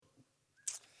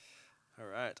All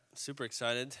right, super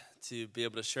excited to be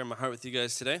able to share my heart with you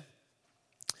guys today.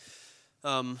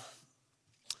 I'm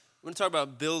going to talk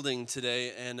about building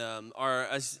today, and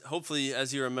hopefully,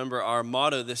 as you remember, our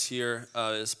motto this year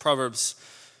is Proverbs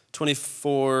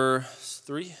 24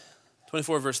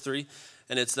 verse 3,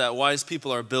 and it's that wise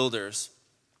people are builders.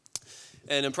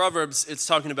 And in Proverbs, it's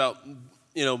talking about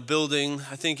building.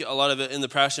 I think a lot of it in the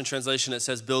Passion Translation, it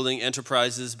says building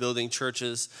enterprises, building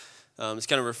churches. It's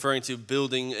kind of referring to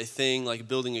building a thing, like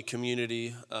building a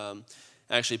community,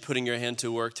 actually putting your hand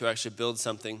to work to actually build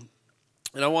something.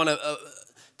 And I want to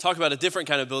talk about a different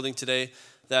kind of building today,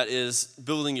 that is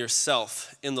building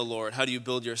yourself in the Lord. How do you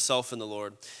build yourself in the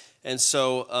Lord? And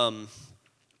so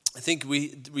I think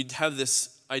we have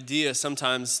this idea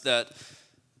sometimes that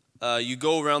you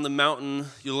go around the mountain,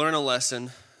 you learn a lesson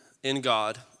in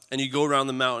God, and you go around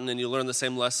the mountain and you learn the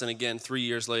same lesson again 3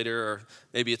 years later, or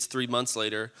maybe it's 3 months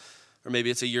later, or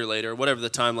maybe it's a year later, whatever the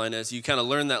timeline is. You kind of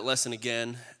learn that lesson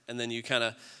again, and then you kind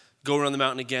of go around the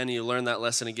mountain again, and you learn that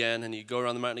lesson again, and you go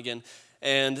around the mountain again.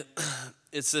 And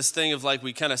it's this thing of like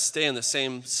we kind of stay in the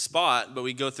same spot, but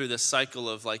we go through this cycle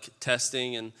of like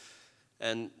testing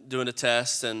and doing a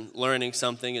test and learning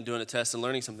something and doing a test and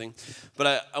learning something.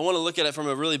 But I want to look at it from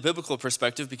a really biblical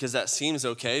perspective, because that seems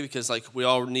okay, because like we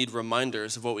all need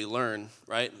reminders of what we learn,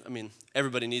 right? I mean,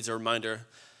 everybody needs a reminder.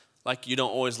 Like you don't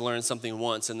always learn something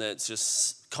once and that it's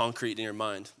just concrete in your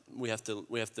mind. We have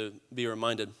to be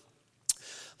reminded.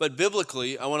 But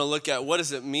biblically, I want to look at what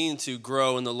does it mean to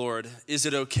grow in the Lord? Is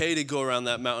it okay to go around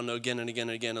that mountain again and again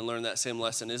and again and learn that same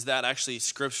lesson? Is that actually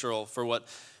scriptural for what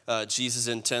Jesus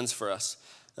intends for us?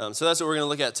 So that's what we're going to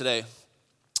look at today.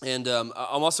 And I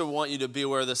also want you to be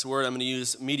aware of this word I'm going to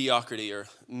use. Mediocrity, or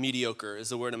mediocre is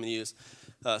the word I'm going to use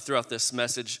throughout this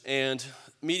message. And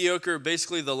mediocre,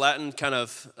 basically the Latin kind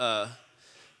of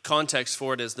context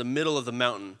for it is the middle of the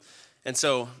mountain. And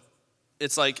so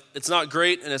it's like, it's not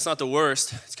great and it's not the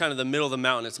worst. It's kind of the middle of the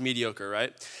mountain. It's mediocre,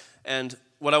 right? And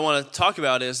what I want to talk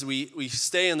about is we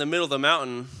stay in the middle of the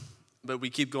mountain, but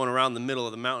we keep going around the middle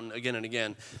of the mountain again and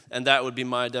again. And that would be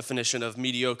my definition of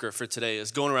mediocre for today, is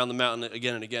going around the mountain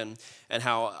again and again, and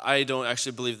how I don't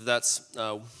actually believe that that's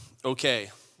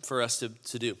okay for us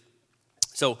to do.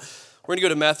 So we're going to go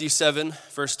to Matthew 7,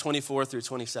 verse 24 through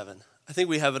 27. I think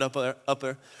we have it up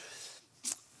there.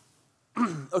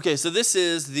 Okay, so this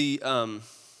is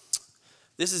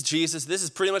Jesus. This is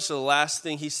pretty much the last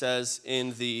thing he says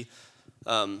in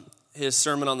his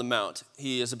Sermon on the Mount.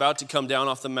 He is about to come down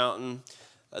off the mountain.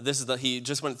 He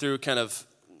just went through kind of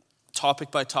topic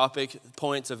by topic,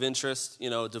 points of interest,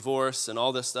 divorce and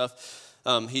all this stuff.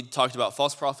 He talked about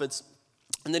false prophets,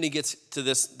 and then he gets to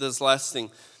this last thing.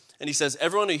 And he says,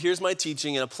 everyone who hears my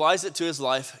teaching and applies it to his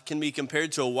life can be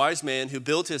compared to a wise man who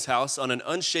built his house on an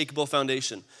unshakable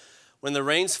foundation. When the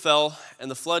rains fell and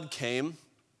the flood came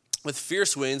with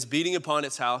fierce winds beating upon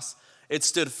its house, it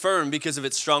stood firm because of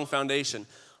its strong foundation.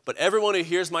 But everyone who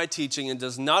hears my teaching and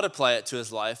does not apply it to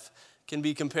his life can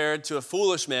be compared to a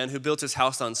foolish man who built his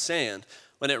house on sand.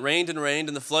 When it rained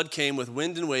and the flood came with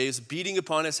wind and waves beating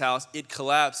upon his house, it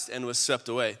collapsed and was swept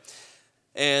away.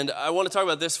 And I want to talk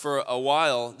about this for a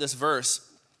while, this verse,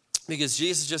 because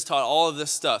Jesus just taught all of this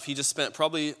stuff. He just spent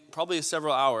probably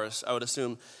several hours, I would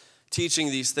assume, teaching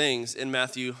these things in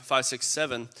Matthew 5, 6,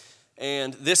 7.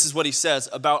 And this is what he says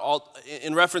about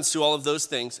in reference to all of those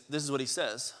things, this is what he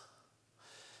says.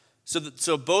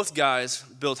 So both guys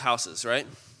built houses, right?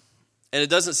 And it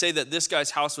doesn't say that this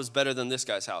guy's house was better than this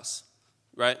guy's house,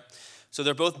 right? So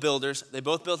they're both builders. They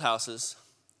both built houses.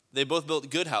 They both built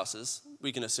good houses,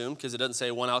 we can assume, because it doesn't say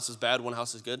one house is bad, one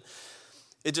house is good.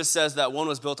 It just says that one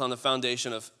was built on the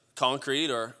foundation of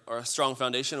concrete or a strong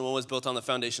foundation, and one was built on the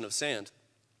foundation of sand.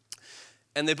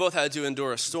 And they both had to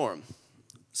endure a storm.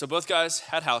 So both guys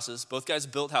had houses. Both guys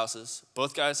built houses.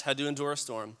 Both guys had to endure a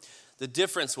storm. The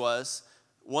difference was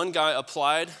one guy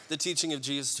applied the teaching of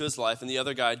Jesus to his life, and the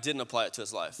other guy didn't apply it to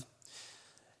his life.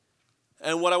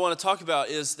 And what I want to talk about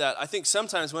is that I think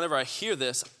sometimes whenever I hear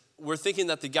this, we're thinking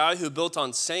that the guy who built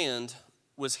on sand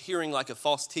was hearing like a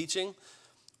false teaching,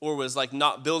 or was like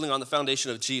not building on the foundation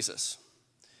of Jesus.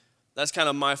 That's kind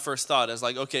of my first thought, is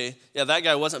like, okay, yeah, that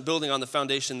guy wasn't building on the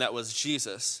foundation that was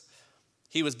Jesus.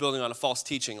 He was building on a false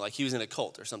teaching, like he was in a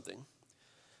cult or something.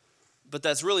 But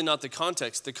that's really not the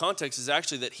context. The context is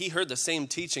actually that he heard the same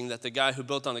teaching that the guy who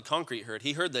built on the concrete heard.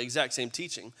 He heard the exact same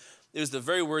teaching. It was the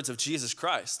very words of Jesus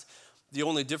Christ. The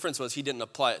only difference was he didn't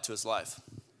apply it to his life.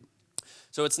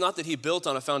 So it's not that he built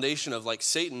on a foundation of like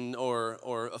Satan or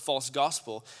a false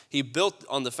gospel. He built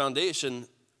on the foundation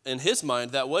in his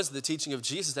mind that was the teaching of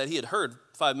Jesus that he had heard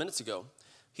 5 minutes ago.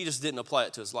 He just didn't apply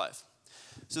it to his life.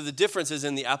 So the difference is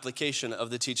in the application of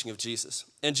the teaching of Jesus.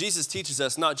 And Jesus teaches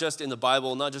us not just in the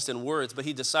Bible, not just in words, but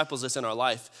he disciples us in our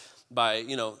life by,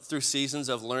 through seasons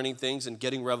of learning things and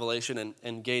getting revelation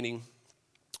and gaining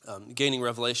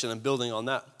revelation and building on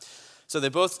that. So they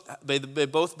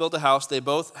both built a house. They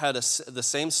both had the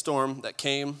same storm that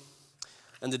came,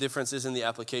 and the difference is in the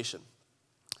application.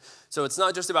 So it's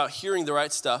not just about hearing the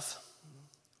right stuff.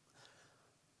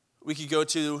 We could go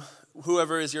to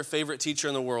whoever is your favorite teacher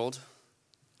in the world,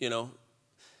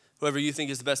 whoever you think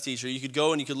is the best teacher. You could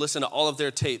go and you could listen to all of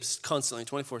their tapes constantly,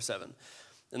 24/7.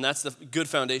 And that's the good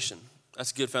foundation.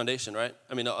 That's a good foundation, right?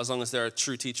 I mean, as long as they're a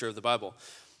true teacher of the Bible.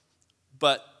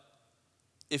 But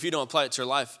if you don't apply it to your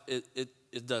life,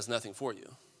 it does nothing for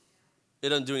you. It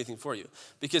doesn't do anything for you.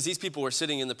 Because these people were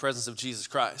sitting in the presence of Jesus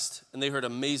Christ, and they heard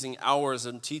amazing hours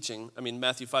of teaching. I mean,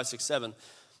 Matthew 5, 6, 7,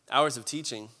 hours of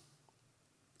teaching.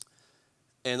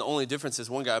 And the only difference is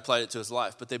one guy applied it to his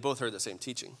life, but they both heard the same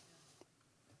teaching.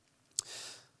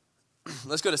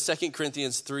 Let's go to 2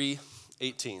 Corinthians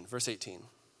 3:18, verse 18.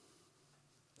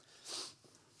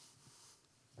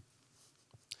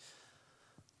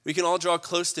 We can all draw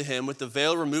close to him with the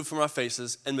veil removed from our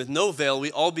faces, and with no veil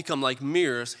we all become like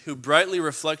mirrors who brightly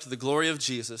reflect the glory of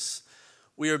Jesus.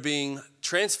 We are being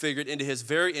transfigured into his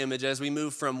very image as we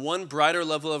move from one brighter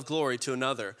level of glory to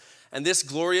another. And this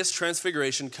glorious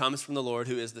transfiguration comes from the Lord,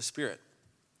 who is the Spirit.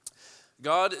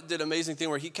 God did an amazing thing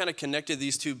where he kind of connected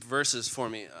these two verses for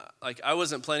me. I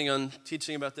wasn't planning on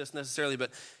teaching about this necessarily, but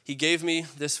he gave me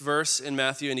this verse in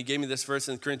Matthew and he gave me this verse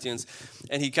in Corinthians,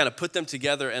 and he kind of put them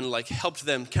together and helped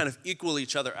them kind of equal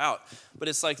each other out. But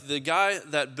it's like the guy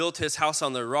that built his house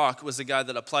on the rock was the guy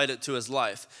that applied it to his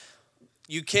life.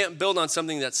 You can't build on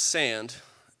something that's sand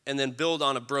and then build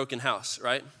on a broken house,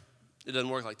 right? It doesn't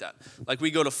work like that.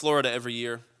 We go to Florida every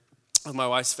year with my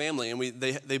wife's family, and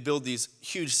they build these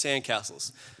huge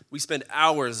sandcastles. We spend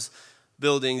hours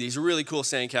building these really cool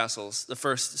sandcastles the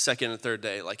first, second, and third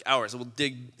day, hours. We'll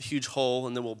dig a huge hole,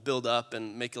 and then we'll build up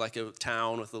and make a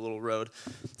town with a little road.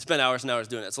 Spend hours and hours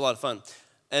doing it. It's a lot of fun.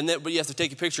 But you have to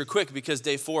take a picture quick because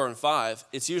day 4 and 5,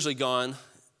 it's usually gone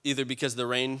either because the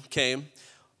rain came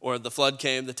or the flood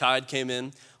came, the tide came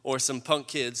in, or some punk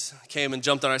kids came and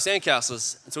jumped on our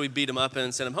sandcastles, and so we beat them up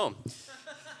and sent them home.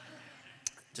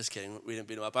 Just kidding, we didn't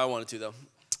beat them up. I wanted to, though.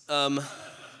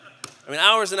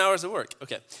 Hours and hours of work.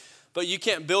 Okay, but you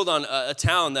can't build on a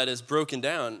town that is broken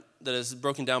down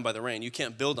by the rain. You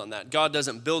can't build on that. God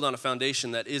doesn't build on a foundation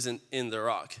that isn't in the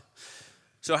rock.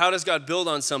 So how does God build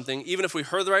on something, even if we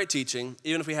heard the right teaching,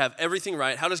 even if we have everything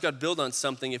right, how does God build on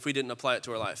something if we didn't apply it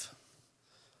to our life?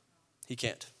 He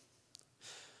can't.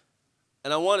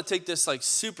 And I want to take this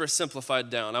super simplified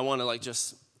down. I want to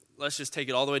let's just take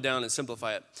it all the way down and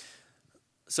simplify it.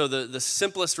 So the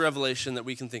simplest revelation that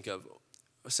we can think of,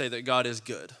 say that God is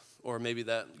good, or maybe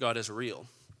that God is real.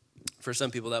 For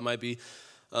some people that might be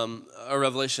a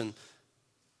revelation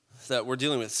that we're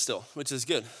dealing with still, which is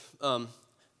good.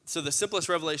 So the simplest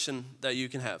revelation that you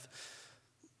can have,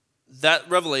 that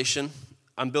revelation,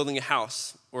 I'm building a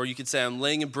house, or you could say I'm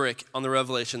laying a brick on the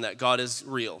revelation that God is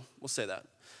real. We'll say that.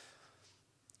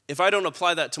 If I don't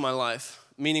apply that to my life,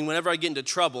 meaning whenever I get into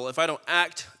trouble, if I don't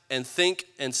act and think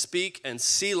and speak and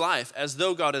see life as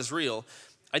though God is real,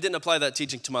 I didn't apply that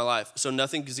teaching to my life, so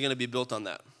nothing is going to be built on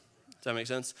that. Does that make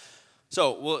sense?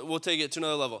 So we'll take it to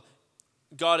another level.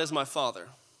 God is my Father.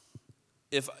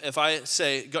 If I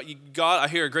say, God, I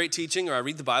hear a great teaching, or I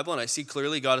read the Bible and I see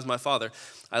clearly God is my Father,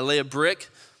 I lay a brick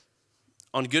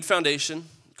on good foundation,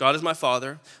 God is my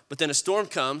Father, but then a storm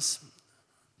comes,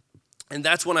 and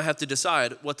that's when I have to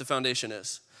decide what the foundation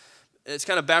is. It's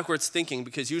kind of backwards thinking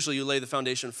because usually you lay the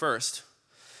foundation first.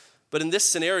 But in this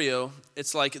scenario,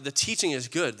 it's like the teaching is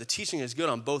good. The teaching is good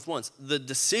on both ones. The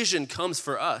decision comes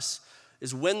for us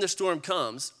is when the storm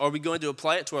comes, are we going to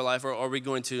apply it to our life or are we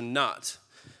going to not?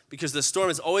 Because the storm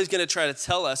is always going to try to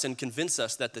tell us and convince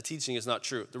us that the teaching is not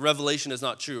true. The revelation is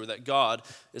not true, that God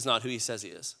is not who he says he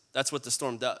is. That's what the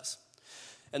storm does.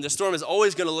 And the storm is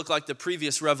always going to look like the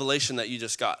previous revelation that you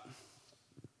just got.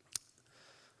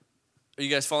 Are you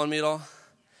guys following me at all?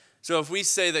 So if we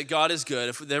say that God is good,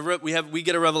 if we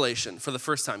get a revelation for the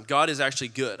first time, God is actually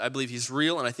good. I believe he's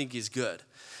real and I think he's good.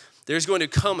 There's going to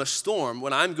come a storm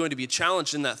when I'm going to be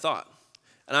challenged in that thought.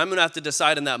 And I'm going to have to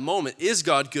decide in that moment, is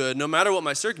God good no matter what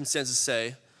my circumstances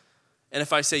say? And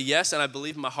if I say yes and I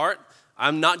believe in my heart,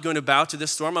 I'm not going to bow to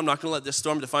this storm. I'm not going to let this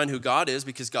storm define who God is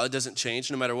because God doesn't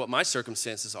change no matter what my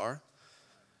circumstances are.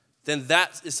 Then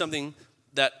that is something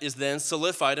that is then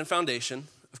solidified in foundation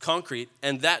of concrete,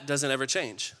 and that doesn't ever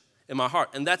change. in my heart.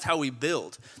 And that's how we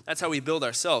build. That's how we build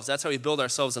ourselves. That's how we build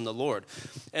ourselves in the Lord.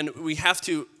 And I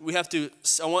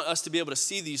want us to be able to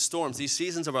see these storms, these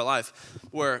seasons of our life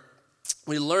where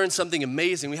we learn something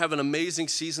amazing. We have an amazing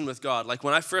season with God. Like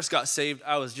when I first got saved,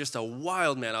 I was just a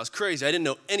wild man. I was crazy. I didn't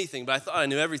know anything, but I thought I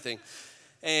knew everything.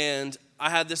 And I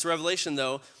had this revelation,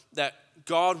 though, that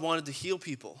God wanted to heal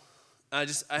people. I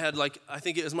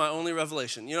think it was my only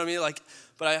revelation. You know what I mean?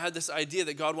 But I had this idea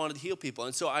that God wanted to heal people.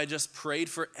 And so I just prayed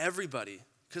for everybody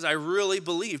because I really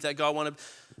believed that God wanted.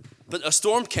 But a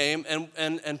storm came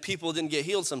and people didn't get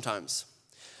healed sometimes.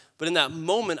 But in that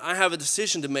moment, I have a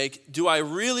decision to make. Do I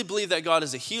really believe that God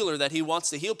is a healer, that he wants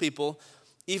to heal people,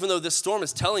 even though this storm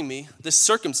is telling me, this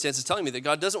circumstance is telling me that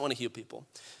God doesn't want to heal people?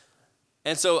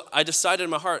 And so I decided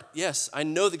in my heart, yes, I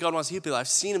know that God wants to heal people. I've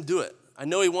seen him do it. I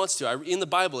know he wants to. In the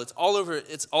Bible, it's all over.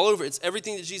 It's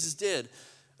everything that Jesus did.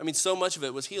 I mean, so much of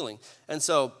it was healing. And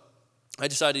so I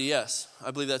decided, yes, I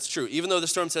believe that's true. Even though the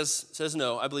storm says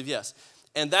no, I believe yes.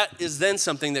 And that is then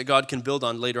something that God can build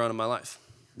on later on in my life.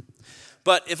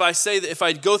 But if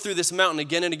I go through this mountain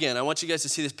again and again, I want you guys to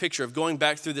see this picture of going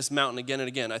back through this mountain again and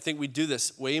again. I think we do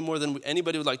this way more than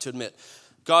anybody would like to admit.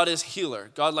 God is healer.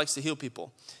 God likes to heal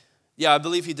people. Yeah, I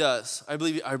believe he does. I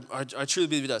truly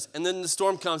believe he does. And then the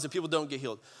storm comes and people don't get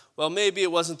healed. Well, maybe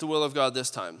it wasn't the will of God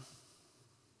this time.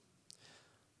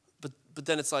 But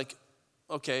then it's like,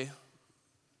 okay,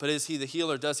 but is he the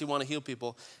healer? Does he want to heal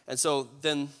people? And so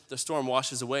then the storm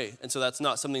washes away. And so that's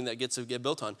not something that gets to get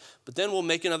built on. But then we'll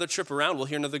make another trip around. We'll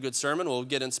hear another good sermon. We'll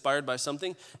get inspired by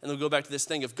something. And we'll go back to this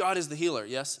thing of God is the healer,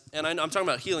 yes? And I'm talking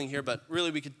about healing here, but really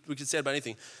we could say it about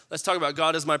anything. Let's talk about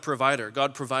God as my provider.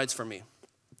 God provides for me.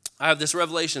 I have this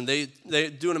revelation. They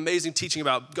do an amazing teaching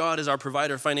about God as our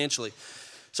provider financially.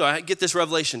 So I get this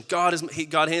revelation. God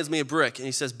hands me a brick, and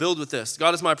he says, build with this.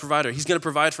 God is my provider. He's going to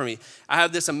provide for me. I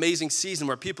have this amazing season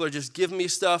where people are just giving me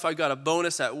stuff. I got a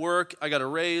bonus at work. I got a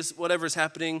raise. Whatever's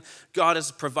happening, God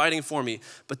is providing for me.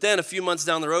 But then a few months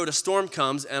down the road, a storm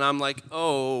comes, and I'm like,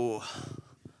 oh,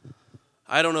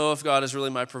 I don't know if God is really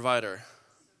my provider.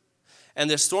 And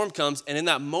this storm comes, and in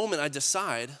that moment, I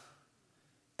decide,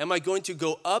 am I going to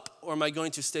go up or am I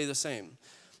going to stay the same?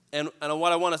 And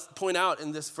what I want to point out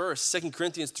in this verse, 2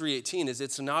 Corinthians 3:18, is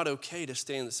it's not okay to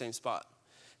stay in the same spot.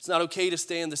 It's not okay to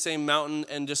stay in the same mountain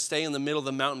and just stay in the middle of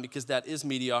the mountain because that is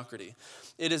mediocrity.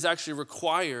 It is actually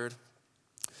required.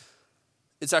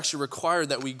 It's actually required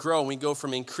that we grow and we go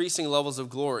from increasing levels of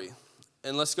glory.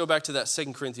 And let's go back to that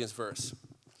 2 Corinthians verse.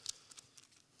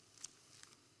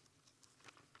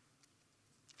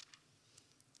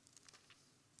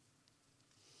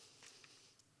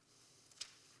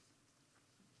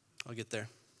 I'll get there.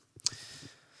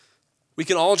 We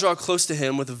can all draw close to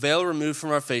him with a veil removed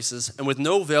from our faces, and with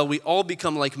no veil we all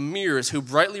become like mirrors who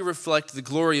brightly reflect the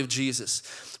glory of Jesus.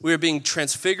 We are being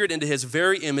transfigured into his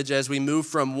very image as we move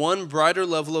from one brighter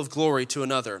level of glory to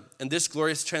another. And this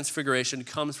glorious transfiguration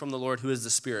comes from the Lord who is the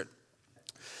Spirit.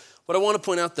 What I want to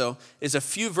point out, though, is a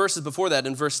few verses before that.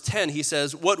 In verse 10, he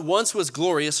says, what once was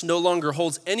glorious no longer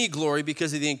holds any glory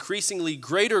because of the increasingly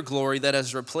greater glory that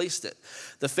has replaced it.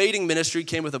 The fading ministry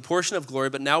came with a portion of glory,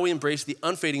 but now we embrace the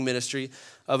unfading ministry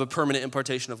of a permanent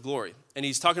impartation of glory. And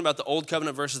he's talking about the old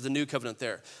covenant versus the new covenant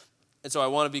there. And so I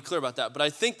want to be clear about that. But I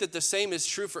think that the same is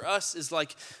true for us, is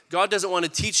like God doesn't want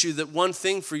to teach you that one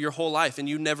thing for your whole life and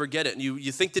you never get it. And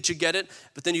you think that you get it,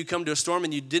 but then you come to a storm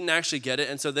and you didn't actually get it.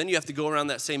 And so then you have to go around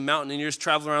that same mountain and you're just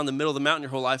traveling around the middle of the mountain your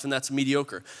whole life, and that's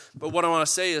mediocre. But what I want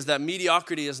to say is that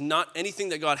mediocrity is not anything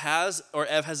that God has or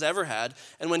has ever had.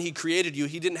 And when he created you,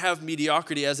 he didn't have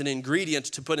mediocrity as an ingredient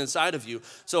to put inside of you.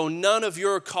 So none of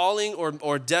your calling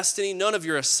or destiny, none of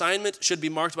your assignment should be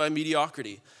marked by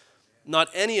mediocrity. Not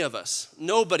any of us,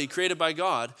 nobody created by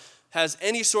God has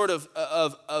any sort of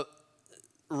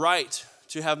right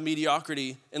to have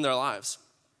mediocrity in their lives,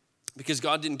 because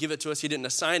God didn't give it to us, he didn't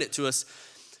assign it to us,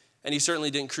 and he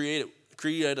certainly didn't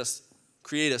create us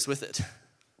with it.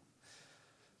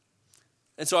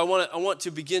 And so I want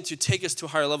to begin to take us to a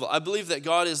higher level. I believe that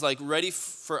God is like ready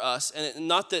for us, and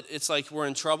not that it's like we're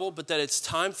in trouble, but that it's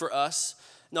time for us,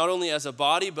 not only as a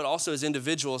body, but also as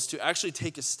individuals, to actually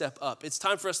take a step up. It's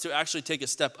time for us to actually take a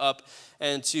step up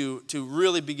and to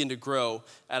really begin to grow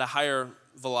at a higher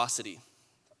velocity,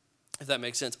 if that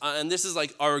makes sense. And this is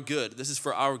like our good. This is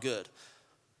for our good.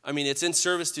 I mean, it's in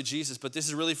service to Jesus, but this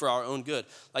is really for our own good.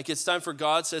 Like it's time for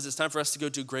God says it's time for us to go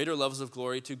to greater levels of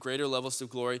glory, to greater levels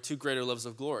of glory, to greater levels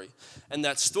of glory. And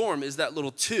that storm is that little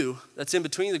 2 that's in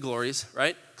between the glories,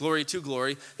 right? Glory to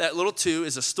glory. That little 2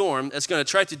 is a storm that's going to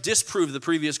try to disprove the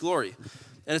previous glory.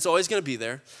 And it's always going to be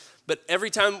there. But every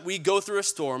time we go through a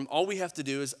storm, all we have to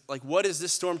do is, like, what is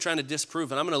this storm trying to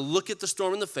disprove? And I'm going to look at the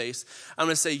storm in the face. I'm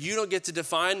going to say, you don't get to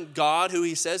define God, who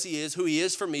he says he is, who he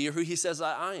is for me, or who he says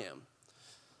I am.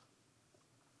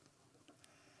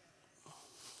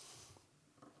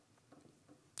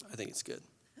 I think it's good.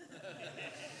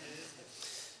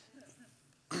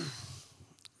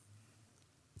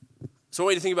 So I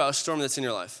want you to think about a storm that's in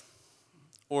your life.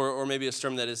 Or maybe a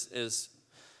storm that is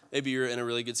maybe you're in a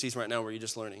really good season right now where you're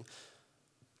just learning.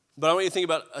 But I want you to think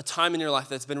about a time in your life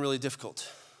that's been really difficult.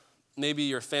 Maybe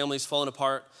your family's fallen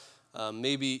apart.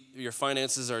 Maybe your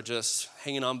finances are just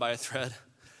hanging on by a thread.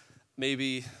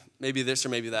 Maybe this or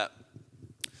maybe that.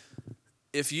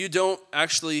 If you don't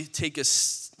actually take a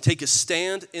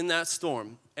stand in that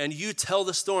storm and you tell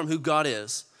the storm who God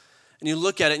is, and you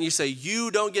look at it and you say, you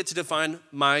don't get to define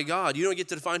my God. You don't get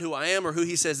to define who I am or who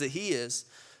he says that he is,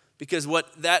 because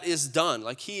what that is done,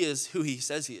 like he is who he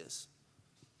says he is.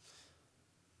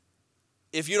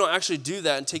 If you don't actually do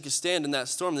that and take a stand in that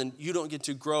storm, then you don't get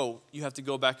to grow. You have to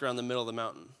go back around the middle of the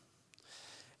mountain.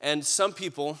 And some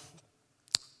people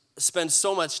spend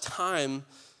so much time,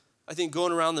 I think,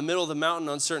 going around the middle of the mountain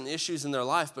on certain issues in their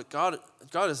life, but God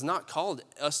has not called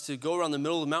us to go around the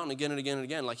middle of the mountain again and again and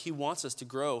again. Like he wants us to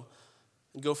grow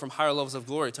and go from higher levels of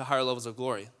glory to higher levels of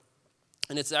glory.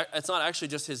 And it's not actually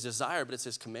just his desire, but it's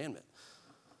his commandment.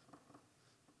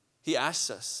 He asks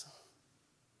us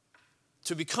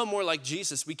to become more like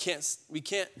Jesus. We can't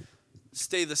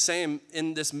stay the same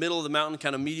in this middle of the mountain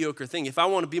kind of mediocre thing. If I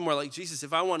want to be more like Jesus,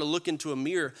 if I want to look into a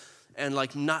mirror and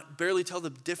like not barely tell the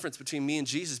difference between me and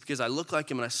Jesus because I look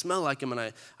like him and I smell like him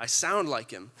and I sound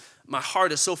like him, my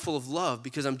heart is so full of love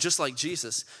because I'm just like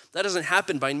Jesus. That doesn't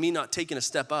happen by me not taking a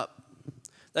step up.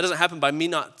 That doesn't happen by me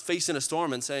not facing a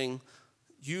storm and saying,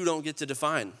 you don't get to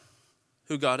define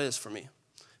who God is for me.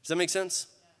 Does that make sense?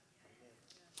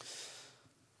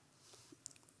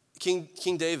 King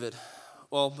David,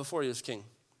 well, before he was king,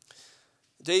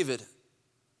 David,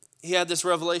 he had this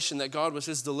revelation that God was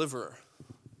his deliverer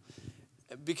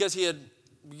because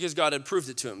God had proved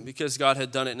it to him, because God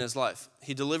had done it in his life.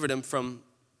 He delivered him from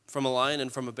a lion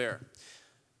and from a bear.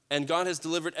 And God has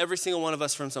delivered every single one of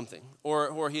us from something,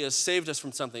 or he has saved us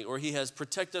from something, or he has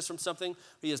protected us from something,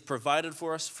 he has provided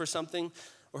for us for something,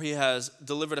 or he has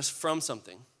delivered us from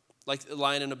something, like a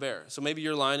lion and a bear. So maybe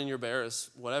your lion and your bear is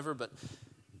whatever, but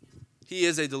he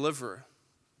is a deliverer.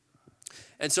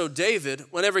 And so David,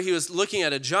 whenever he was looking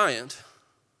at a giant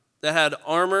that had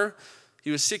armor,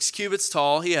 he was 6 cubits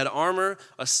tall, he had armor,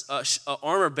 a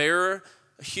armor bearer,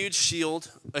 a huge shield,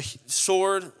 a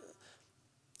sword,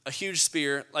 a huge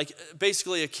spear, like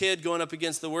basically a kid going up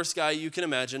against the worst guy you can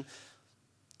imagine.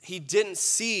 He didn't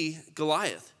see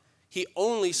Goliath. He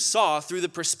only saw through the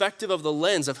perspective of the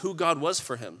lens of who God was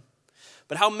for him.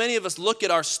 But how many of us look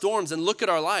at our storms and look at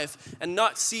our life and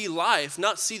not see life,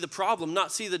 not see the problem,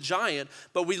 not see the giant,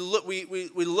 but we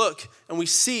look and we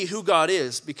see who God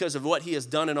is because of what he has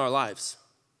done in our lives.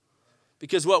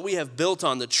 Because what we have built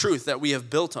on, the truth that we have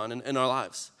built on in our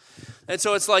lives. And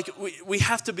so it's like we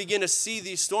have to begin to see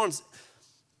these storms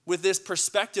with this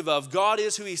perspective of God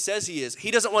is who he says he is.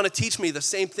 He doesn't want to teach me the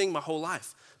same thing my whole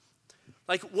life.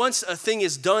 Like once a thing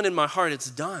is done in my heart, it's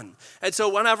done. And so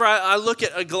whenever I look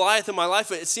at a Goliath in my life,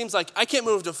 it seems like I can't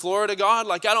move to Florida, God.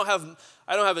 Like I don't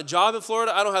have a job in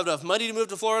Florida. I don't have enough money to move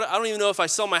to Florida. I don't even know if I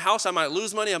sell my house, I might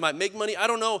lose money, I might make money. I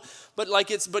don't know. But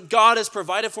God has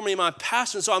provided for me in my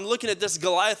past. And so I'm looking at this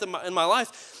Goliath in my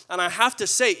life, and I have to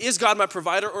say, is God my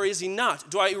provider or is he not?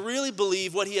 Do I really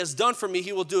believe what he has done for me,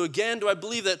 he will do again? Do I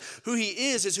believe that who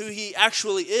he is who he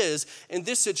actually is in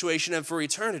this situation and for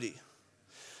eternity?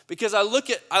 Because I look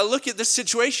at this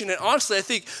situation, and honestly, I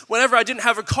think whenever I didn't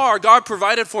have a car, God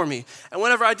provided for me. And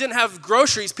whenever I didn't have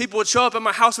groceries, people would show up at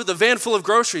my house with a van full of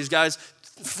groceries, guys.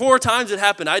 4 times it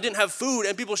happened. I didn't have food,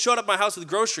 and people showed up at my house with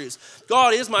groceries.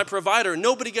 God is my provider.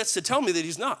 Nobody gets to tell me that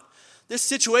he's not. This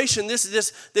situation,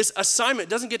 this assignment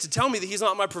doesn't get to tell me that he's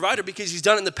not my provider because he's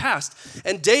done it in the past.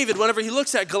 And David, whenever he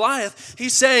looks at Goliath,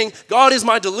 he's saying, God is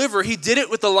my deliverer. He did it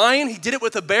with the lion. He did it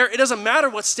with the bear. It doesn't matter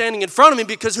what's standing in front of me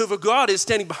because whoever God is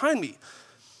standing behind me.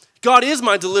 God is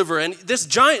my deliverer, and this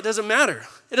giant doesn't matter.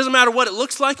 It doesn't matter what it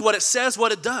looks like, what it says,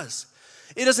 what it does.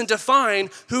 It doesn't define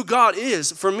who God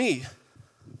is for me.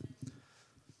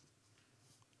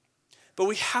 But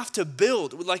we have to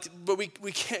build. But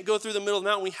we can't go through the middle of the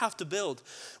mountain. We have to build.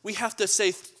 We have to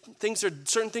say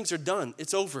certain things are done.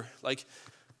 It's over. Like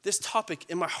this topic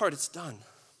in my heart, it's done.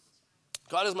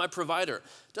 God is my provider.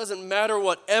 It doesn't matter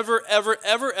what ever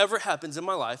happens in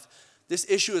my life. This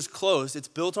issue is closed. It's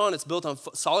built on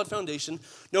solid foundation.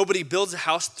 Nobody builds a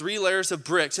house 3 layers of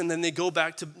bricks and then they go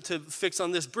back to fix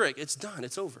on this brick. It's done.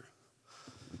 It's over.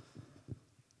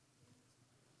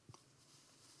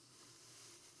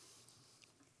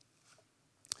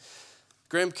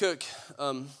 Graham Cook,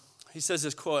 he says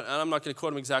this quote, and I'm not going to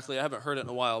quote him exactly. I haven't heard it in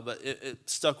a while, but it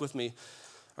stuck with me.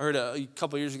 I heard it a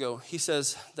couple years ago. He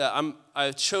says that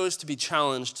I chose to be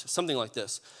challenged, something like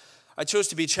this. I chose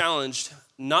to be challenged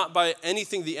not by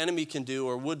anything the enemy can do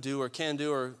or would do or can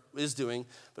do or is doing,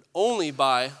 but only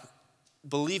by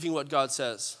believing what God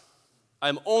says.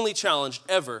 I'm only challenged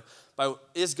ever by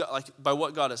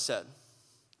what God has said.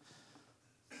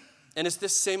 And it's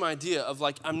this same idea of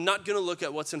I'm not going to look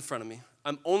at what's in front of me.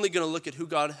 I'm only going to look at who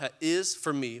God is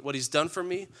for me, what he's done for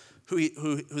me,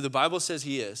 who the Bible says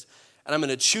he is. And I'm going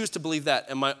to choose to believe that.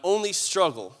 And my only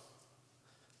struggle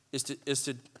is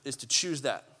to choose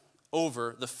that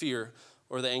over the fear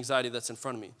or the anxiety that's in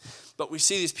front of me. But we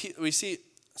see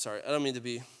sorry, I don't mean to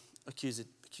be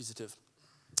accusative.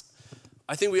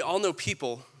 I think we all know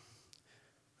people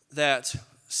that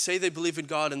say they believe in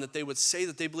God and that they would say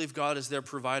that they believe God is their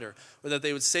provider, or that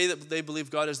they would say that they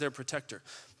believe God is their protector.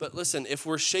 But listen, if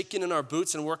we're shaking in our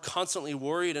boots and we're constantly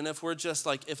worried, and if we're just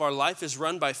if our life is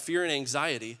run by fear and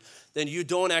anxiety, then you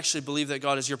don't actually believe that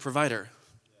God is your provider.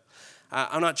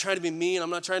 I'm not trying to be mean. I'm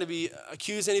not trying to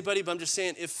accuse anybody, but I'm just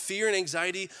saying if fear and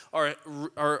anxiety are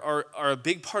a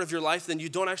big part of your life, then you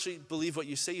don't actually believe what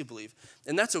you say you believe.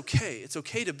 And that's okay. It's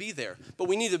okay to be there. But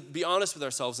we need to be honest with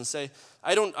ourselves and say,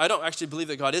 I don't actually believe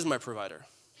that God is my provider.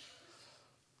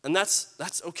 And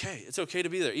that's okay. It's okay to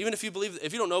be there. Even if you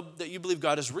don't know that you believe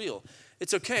God is real,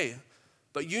 it's okay.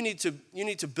 But you need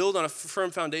to build on a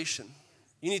firm foundation.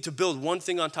 You need to build one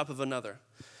thing on top of another.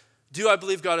 Do I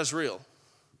believe God is real?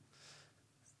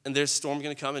 And there's a storm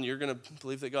going to come, and you're going to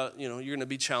believe that God, you're going to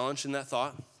be challenged in that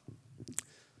thought.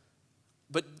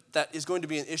 But that is going to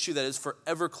be an issue that is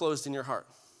forever closed in your heart.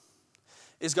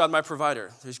 Is God my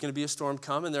provider? There's going to be a storm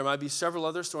come, and there might be several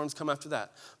other storms come after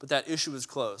that. But that issue is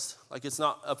closed. It's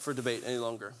not up for debate any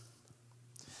longer.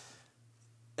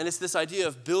 And it's this idea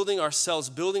of building ourselves,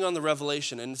 building on the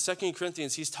revelation. And in 2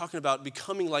 Corinthians, he's talking about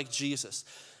becoming like Jesus.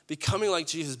 Becoming like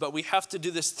Jesus. But we have to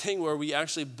do this thing where we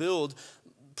actually build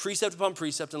precept upon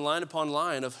precept and line upon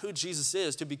line of who Jesus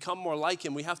is. To become more like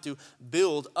him, we have to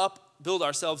build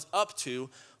ourselves up to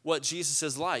what Jesus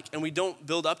is like. And we don't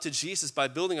build up to Jesus by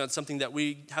building on something that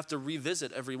we have to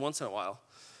revisit every once in a while.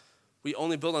 We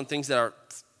only build on things that are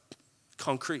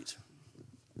concrete.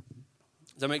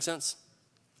 Does that make sense?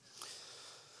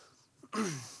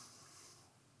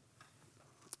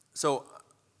 So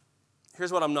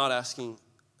here's what I'm not asking.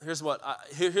 Here's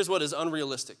what is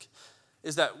unrealistic.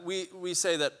 Is that we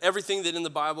say that everything that in the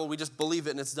Bible, we just believe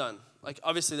it and it's done.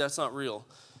 Obviously that's not real.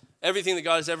 Everything that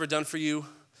God has ever done for you,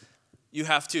 you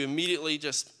have to immediately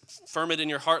just firm it in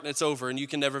your heart and it's over and you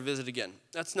can never visit again.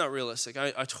 That's not realistic.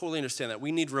 I totally understand that.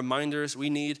 We need reminders.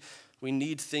 We need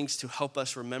things to help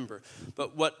us remember.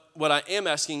 But what I am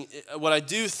asking, what I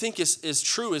do think is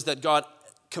true is that God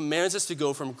commands us to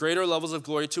go from greater levels of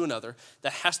glory to another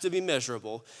that has to be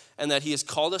measurable, and that he has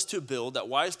called us to build, that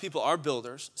wise people are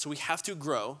builders, so we have to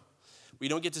grow. We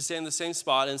don't get to stay in the same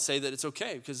spot and say that it's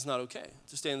okay, because it's not okay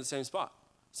to stay in the same spot.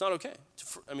 It's not okay.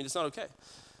 It's not okay.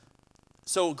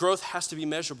 So growth has to be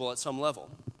measurable at some level.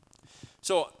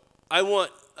 So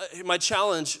my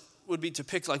challenge would be to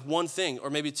pick one thing or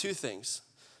maybe two things.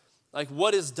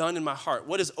 What is done in my heart?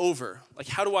 What is over?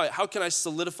 How can I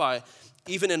solidify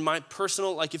even in my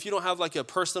personal, if you don't have a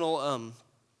personal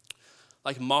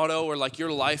motto or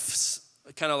your life's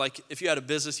kind of if you had a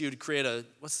business, you would create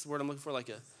what's the word I'm looking for? A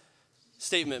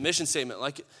statement, mission statement.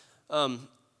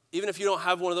 Even if you don't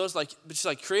have one of those,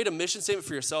 just create a mission statement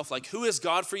for yourself. Who is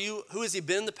God for you? Who has he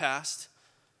been in the past?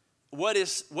 What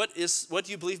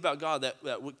do you believe about God that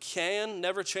can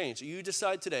never change? You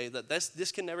decide today that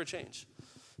this can never change.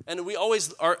 And we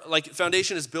always are,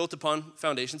 foundation is built upon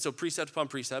foundation, so precept upon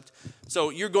precept.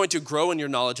 So you're going to grow in your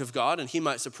knowledge of God, and he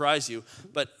might surprise you.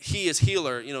 But he is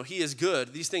healer, he is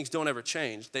good. These things don't ever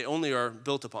change. They only are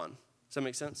built upon. Does that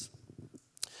make sense?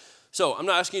 So I'm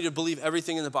not asking you to believe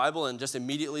everything in the Bible and just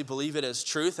immediately believe it as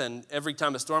truth, and every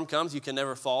time a storm comes, you can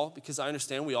never fall, because I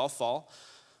understand we all fall.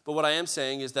 But what I am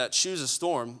saying is that choose a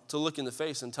storm to look in the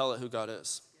face and tell it who God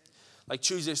is.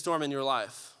 Choose a storm in your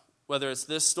life. Whether it's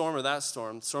this storm or that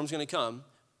storm, the storm's going to come.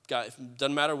 It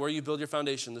doesn't matter where you build your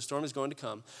foundation, the storm is going to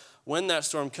come. When that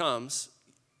storm comes,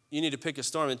 you need to pick a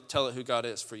storm and tell it who God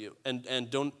is for you.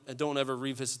 And don't ever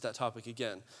revisit that topic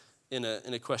again in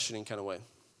a questioning kind of way.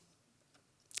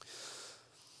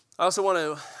 I also want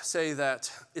to say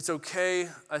that it's okay,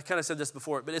 I kind of said this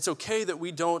before, but it's okay that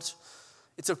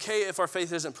it's okay if our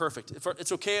faith isn't perfect.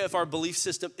 It's okay if our belief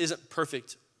system isn't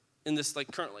perfect in this,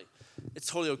 currently. It's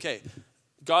totally okay.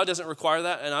 God doesn't require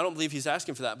that, and I don't believe he's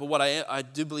asking for that. But what I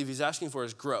do believe he's asking for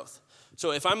is growth.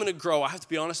 So if I'm going to grow, I have to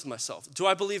be honest with myself. Do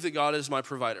I believe that God is my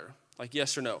provider? Like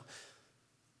yes or no.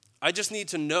 I just need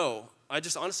to know. I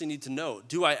just honestly need to know,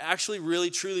 do I actually really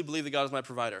truly believe that God is my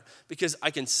provider? Because I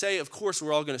can say, of course,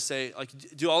 we're all going to say, like,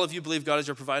 do all of you believe God is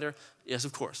your provider? Yes,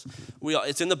 of course.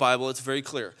 It's in the Bible. It's very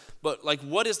clear. But like,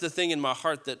 what is the thing in my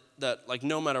heart that like,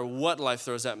 no matter what life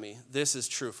throws at me, this is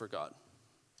true for God,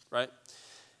 right?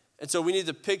 And so we need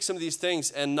to pick some of these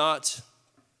things and not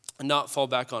fall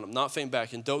back on them, not faint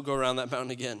back, and don't go around that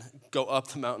mountain again. Go up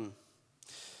the mountain.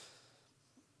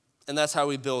 And that's how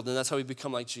we build, and that's how we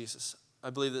become like Jesus. I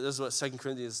believe that this is what 2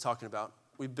 Corinthians is talking about.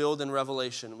 We build in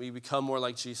revelation. We become more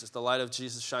like Jesus. The light of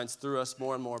Jesus shines through us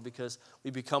more and more because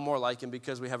we become more like him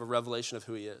because we have a revelation of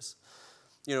who he is.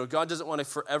 You know, God doesn't want to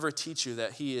forever teach you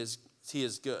that he is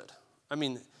good. I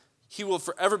mean, he will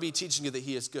forever be teaching you that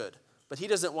he is good, but he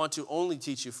doesn't want to only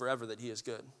teach you forever that he is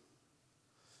good.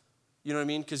 You know what I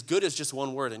mean? Because good is just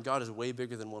one word, and God is way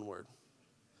bigger than one word.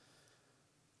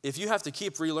 If you have to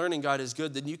keep relearning God is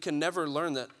good, then you can never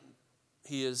learn that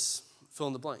he is fill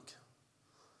in the blank.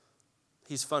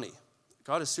 He's funny.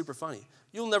 God is super funny.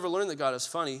 You'll never learn that God is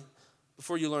funny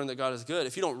before you learn that God is good.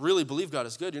 If you don't really believe God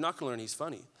is good, you're not going to learn he's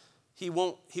funny. He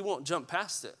won't jump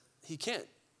past it. He can't.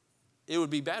 It would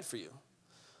be bad for you.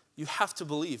 You have to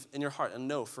believe in your heart and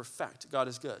know for a fact God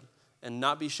is good and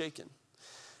not be shaken.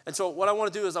 And so what I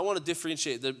want to do is I want to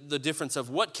differentiate the difference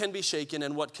of what can be shaken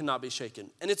and what cannot be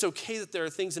shaken. And it's okay that there are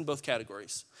things in both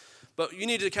categories. But you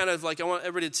need to kind of I want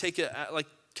everybody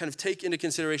to take into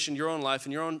consideration your own life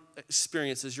and your own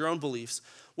experiences, your own beliefs,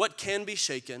 what can be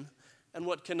shaken and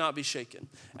what cannot be shaken.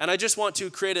 And I just want to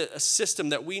create a system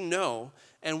that we know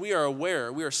and we are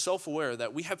aware, we are self-aware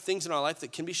that we have things in our life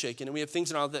that can be shaken and we have things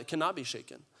in our life that cannot be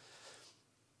shaken.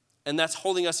 And that's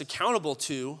holding us accountable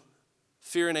to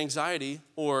fear and anxiety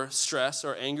or stress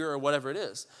or anger or whatever it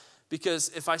is. Because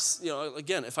if I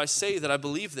say that I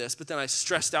believe this, but then I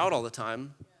stressed out all the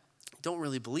time, I don't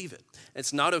really believe it.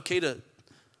 It's not okay to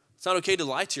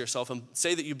lie to yourself and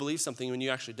say that you believe something when you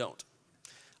actually don't.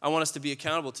 I want us to be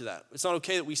accountable to that. It's not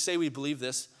okay that we say we believe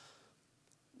this,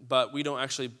 but we don't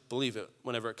actually believe it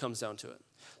whenever it comes down to it.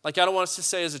 Like I don't want us to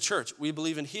say as a church, we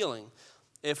believe in healing.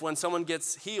 If when someone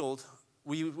gets healed,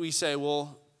 we say,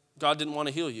 well, God didn't want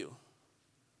to heal you.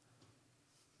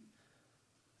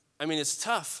 I mean, it's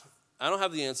tough. I don't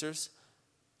have the answers,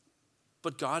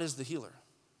 but God is the healer.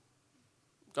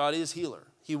 God is healer.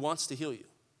 He wants to heal you.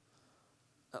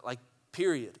 Like,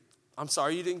 period. I'm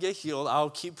sorry you didn't get healed.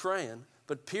 I'll keep praying.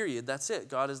 But period, that's it.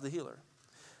 God is the healer.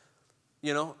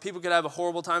 You know, people could have a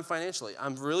horrible time financially.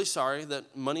 I'm really sorry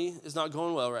that money is not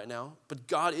going well right now, but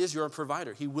God is your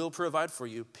provider. He will provide for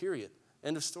you, period.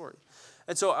 End of story.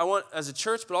 And so I want, as a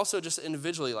church, but also just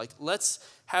individually, let's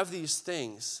have these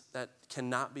things that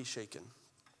cannot be shaken.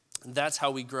 And that's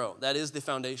how we grow. That is the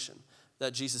foundation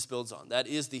that Jesus builds on. That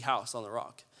is the house on the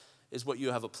rock, is what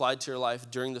you have applied to your life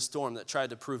during the storm that tried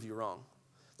to prove you wrong,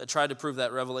 that tried to prove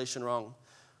that revelation wrong.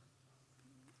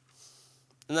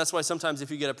 And that's why sometimes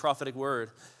if you get a prophetic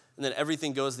word and then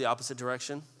everything goes the opposite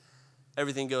direction,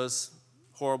 everything goes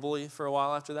horribly for a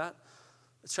while after that,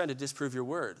 it's trying to disprove your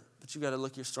word. But you got to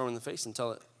look your storm in the face and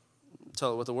tell it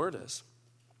what the word is.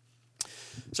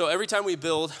 So every time we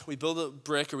build a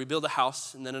brick or we build a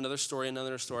house and then another story,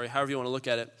 however you want to look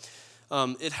at it,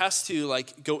 it has to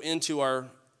go into our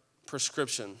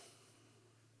prescription.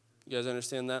 You guys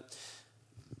understand that?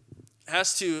 It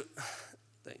has to,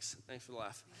 thanks for the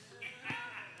laugh.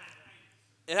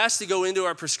 It has to go into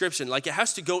our prescription. It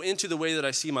has to go into the way that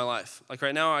I see my life. Like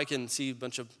right now I can see a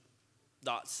bunch of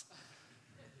dots.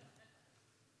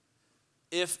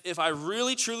 If I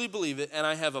really, truly believe it and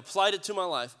I have applied it to my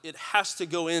life, it has to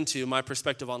go into my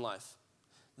perspective on life.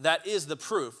 That is the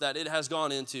proof that it has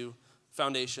gone into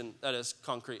foundation that is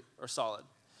concrete or solid.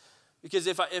 Because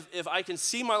if I can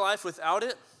see my life without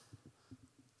it,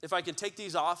 if I can take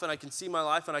these off and I can see my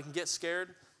life and I can get scared,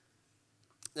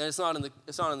 then it's not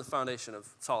in the foundation of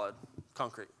solid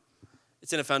concrete.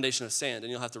 It's in a foundation of sand,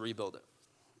 and you'll have to rebuild it.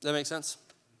 Does that make sense?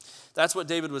 That's what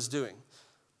David was doing.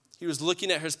 He was looking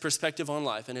at his perspective on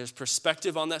life, and his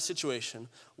perspective on that situation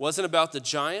wasn't about the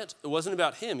giant. It wasn't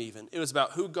about him even. It was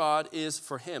about who God is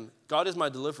for him. God is my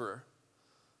deliverer.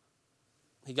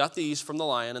 He got these from the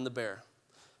lion and the bear.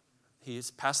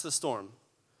 He's passed the storm.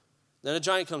 Then a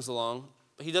giant comes along,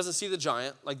 but he doesn't see the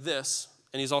giant like this,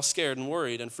 and he's all scared and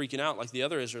worried and freaking out like the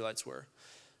other Israelites were.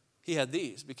 He had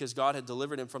these because God had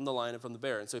delivered him from the lion and from the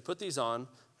bear. And so he put these on.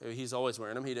 He's always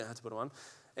wearing them. He didn't have to put them on.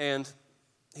 And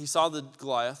he saw the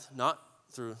Goliath, not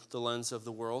through the lens of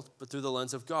the world, but through the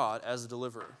lens of God as a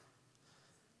deliverer.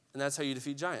 And that's how you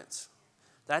defeat giants.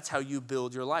 That's how you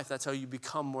build your life. That's how you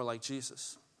become more like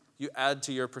Jesus. You add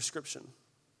to your prescription.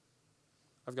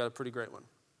 I've got a pretty great one.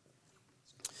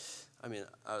 I mean,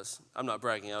 I'm not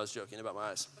bragging. I was joking about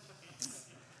my eyes.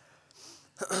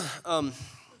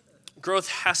 Growth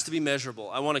has to be measurable.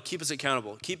 I want to keep us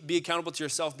accountable. Be accountable to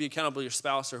yourself. Be accountable to your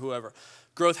spouse or whoever.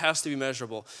 Growth has to be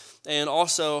measurable. And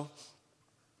also,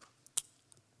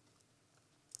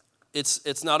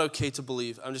 it's not okay to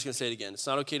believe. I'm just going to say it again. It's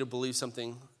not okay to believe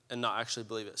something and not actually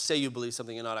believe it. Say you believe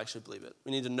something and not actually believe it.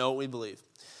 We need to know what we believe.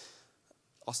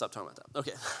 I'll stop talking about that.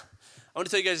 Okay. I want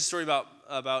to tell you guys a story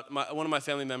about one of my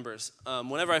family members.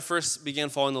 Whenever I first began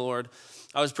following the Lord,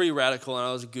 I was pretty radical and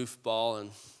I was a goofball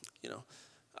and,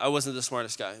 I wasn't the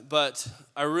smartest guy. But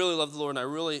I really loved the Lord and I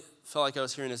really felt like I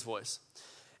was hearing his voice.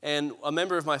 And a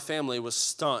member of my family was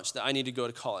staunch that I needed to go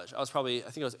to college. I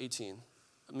think I was 18,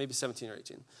 maybe 17 or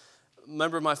 18. A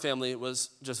member of my family was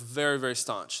just very, very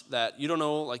staunch that you don't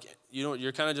know, like,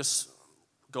 you're kind of just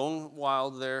going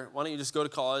wild there. Why don't you just go to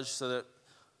college so that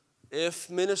if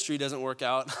ministry doesn't work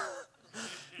out,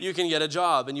 you can get a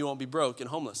job and you won't be broke and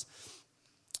homeless.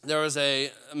 There was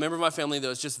a member of my family that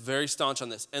was just very staunch on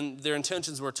this, and their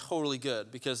intentions were totally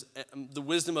good because the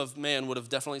wisdom of man would have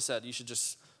definitely said you should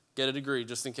just get a degree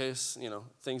just in case,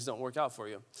 things don't work out for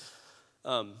you.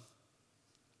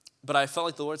 But I felt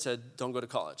like the Lord said, don't go to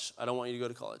college. I don't want you to go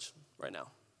to college right now.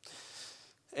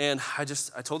 And I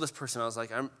told this person, I was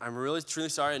like, I'm really, truly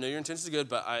sorry. I know your intentions are good,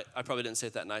 but I probably didn't say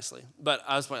it that nicely. But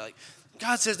I was probably like,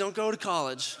 God says don't go to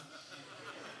college.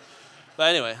 But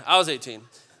anyway, I was 18.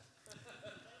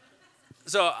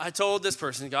 So I told this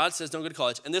person, God says don't go to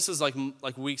college. And this was like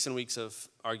weeks and weeks of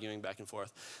arguing back and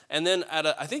forth. And then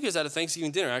I think it was at a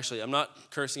Thanksgiving dinner, actually. I'm not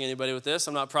cursing anybody with this.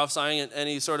 I'm not prophesying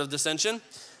any sort of dissension.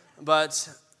 But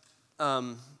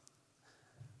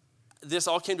this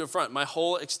all came to the front. My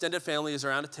whole extended family is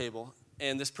around a table,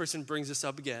 and this person brings this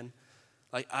up again.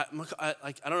 I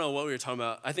don't know what we were talking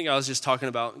about. I think I was just talking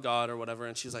about God or whatever,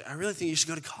 and she's like, I really think you should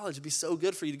go to college. It'd be so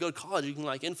good for you to go to college. You can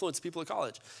influence people at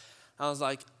college. I was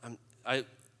like, I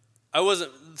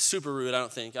wasn't super rude, I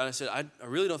don't think. I said, I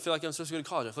really don't feel like I'm supposed to go to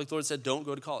college. I feel like the Lord said, don't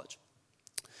go to college.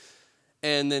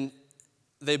 And then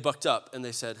they bucked up, and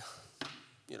they said,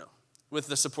 with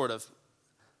the support of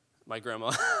my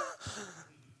grandma,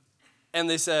 and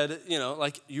they said,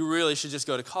 you really should just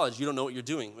go to college. You don't know what you're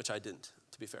doing, which I didn't,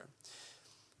 to be fair.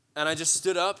 And I just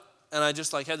stood up, and I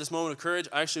just had this moment of courage.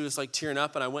 I actually was tearing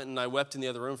up, and I went and I wept in the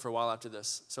other room for a while after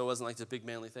this. So it wasn't this big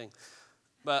manly thing.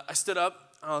 But I stood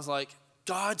up, I was like,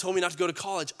 God told me not to go to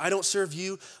college. I don't serve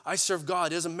you, I serve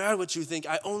God. It doesn't matter what you think.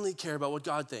 I only care about what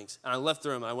God thinks. And I left the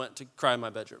room, and I went to cry in my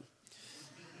bedroom.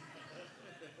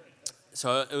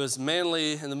 So it was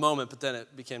manly in the moment, but then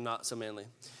it became not so manly.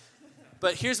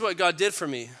 But here's what God did for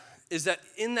me, is that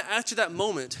after that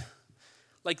moment,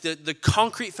 the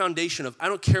concrete foundation of I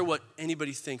don't care what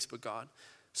anybody thinks but God,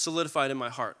 solidified in my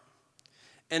heart.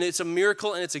 And it's a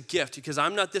miracle and it's a gift because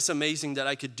I'm not this amazing that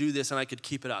I could do this and I could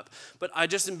keep it up. But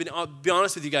I'll be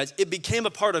honest with you guys, it became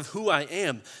a part of who I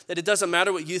am. That it doesn't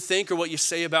matter what you think or what you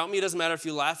say about me. It doesn't matter if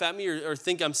you laugh at me or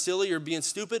think I'm silly or being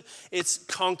stupid. It's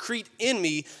concrete in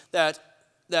me that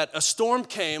a storm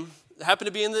came. It happened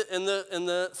to be in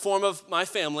the form of my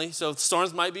family, so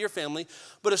storms might be your family.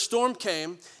 But a storm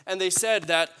came, and they said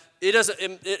that you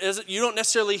don't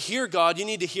necessarily hear God, you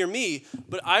need to hear me.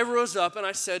 But I rose up and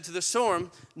I said to the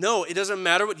storm, no, it doesn't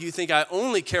matter what you think, I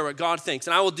only care what God thinks.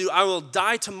 And I will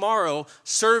die tomorrow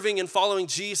serving and following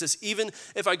Jesus. Even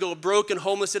if I go broke and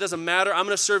homeless, it doesn't matter. I'm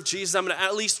going to serve Jesus. I'm going to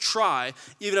at least try,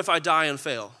 even if I die and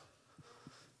fail.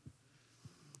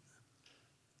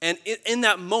 And in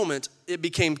that moment, it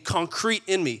became concrete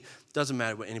in me. Doesn't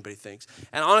matter what anybody thinks.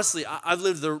 And honestly, I've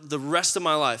lived the rest of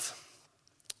my life.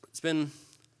 It's been,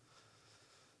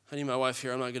 I need my wife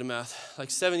here, I'm not good at math,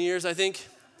 7 years, I think.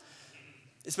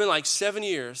 It's been 7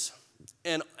 years.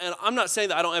 And I'm not saying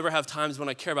that I don't ever have times when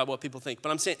I care about what people think,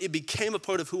 but I'm saying it became a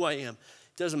part of who I am.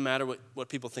 It doesn't matter what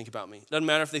people think about me. It doesn't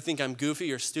matter if they think I'm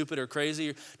goofy or stupid or crazy.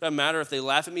 It doesn't matter if they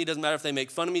laugh at me. It doesn't matter if they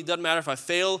make fun of me. It doesn't matter if I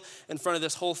fail in front of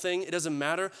this whole thing. It doesn't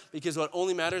matter because what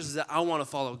only matters is that I want to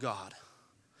follow God.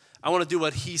 I want to do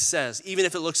what he says, even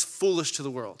if it looks foolish to the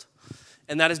world.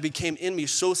 And that has become in me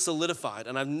so solidified,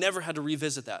 and I've never had to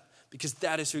revisit that because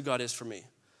that is who God is for me.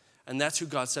 And that's who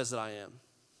God says that I am.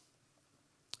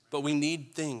 But we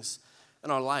need things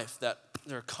in our life that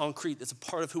they're concrete. It's a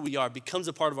part of who we are, becomes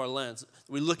a part of our lens.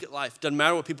 We look at life. Doesn't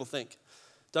matter what people think.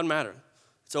 Doesn't matter.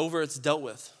 It's over. It's dealt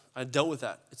with. I dealt with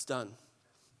that. It's done.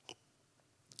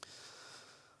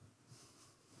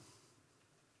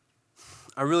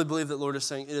 I really believe that Lord is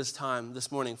saying it is time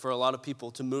this morning for a lot of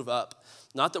people to move up.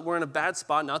 Not that we're in a bad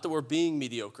spot, not that we're being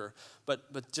mediocre,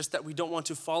 but just that we don't want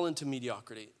to fall into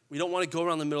mediocrity. We don't want to go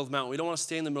around the middle of the mountain. We don't want to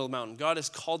stay in the middle of the mountain. God has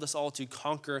called us all to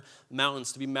conquer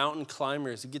mountains, to be mountain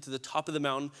climbers, to get to the top of the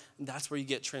mountain, and that's where you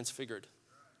get transfigured.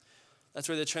 That's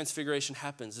where the transfiguration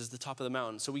happens, is the top of the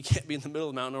mountain. So we can't be in the middle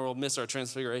of the mountain or we'll miss our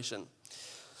transfiguration.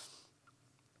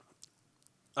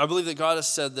 I believe that God has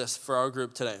said this for our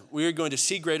group today. We are going to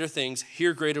see greater things,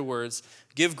 hear greater words,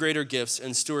 give greater gifts,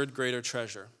 and steward greater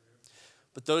treasure.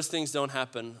 But those things don't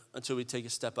happen until we take a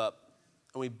step up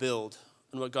and we build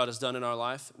on what God has done in our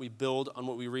life. We build on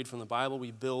what we read from the Bible.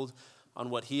 We build on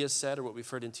what he has said or what we've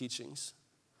heard in teachings.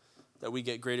 That we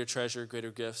get greater treasure,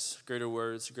 greater gifts, greater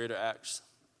words, greater acts.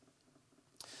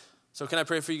 So can I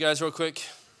pray for you guys real quick?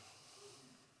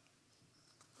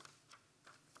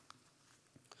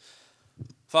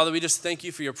 Father, we just thank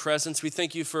you for your presence. We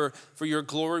thank you for your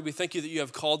glory. We thank you that you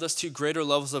have called us to greater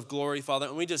levels of glory, Father.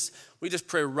 And we just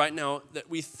pray right now that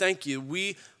we thank you.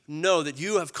 We know that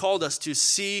you have called us to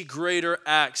see greater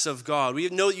acts of God. We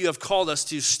know that you have called us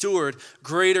to steward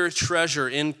greater treasure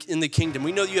in the kingdom.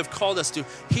 We know that you have called us to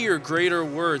hear greater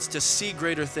words, to see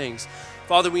greater things.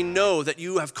 Father, we know that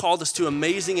you have called us to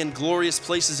amazing and glorious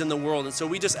places in the world. And so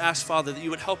we just ask, Father, that you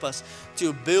would help us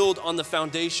to build on the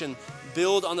foundation,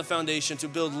 to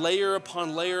build layer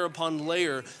upon layer upon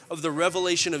layer of the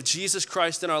revelation of Jesus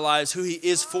Christ in our lives, who he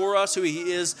is for us, who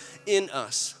he is in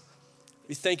us.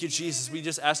 We thank you, Jesus. We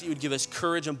just ask that you would give us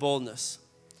courage and boldness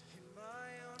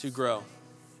to grow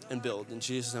and build. In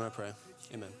Jesus' name I pray.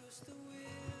 Amen.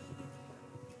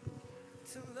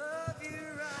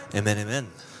 Amen, amen.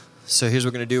 So here's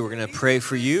what we're going to do. We're going to pray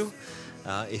for you.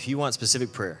 If you want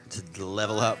specific prayer to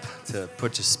level up, to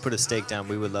put a stake down,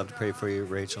 we would love to pray for you.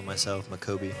 Rachel, myself,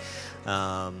 Makobi,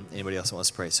 anybody else that wants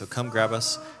to pray. So come grab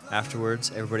us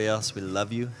afterwards. Everybody else, we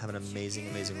love you. Have an amazing,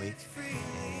 amazing week.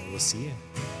 And we'll see you.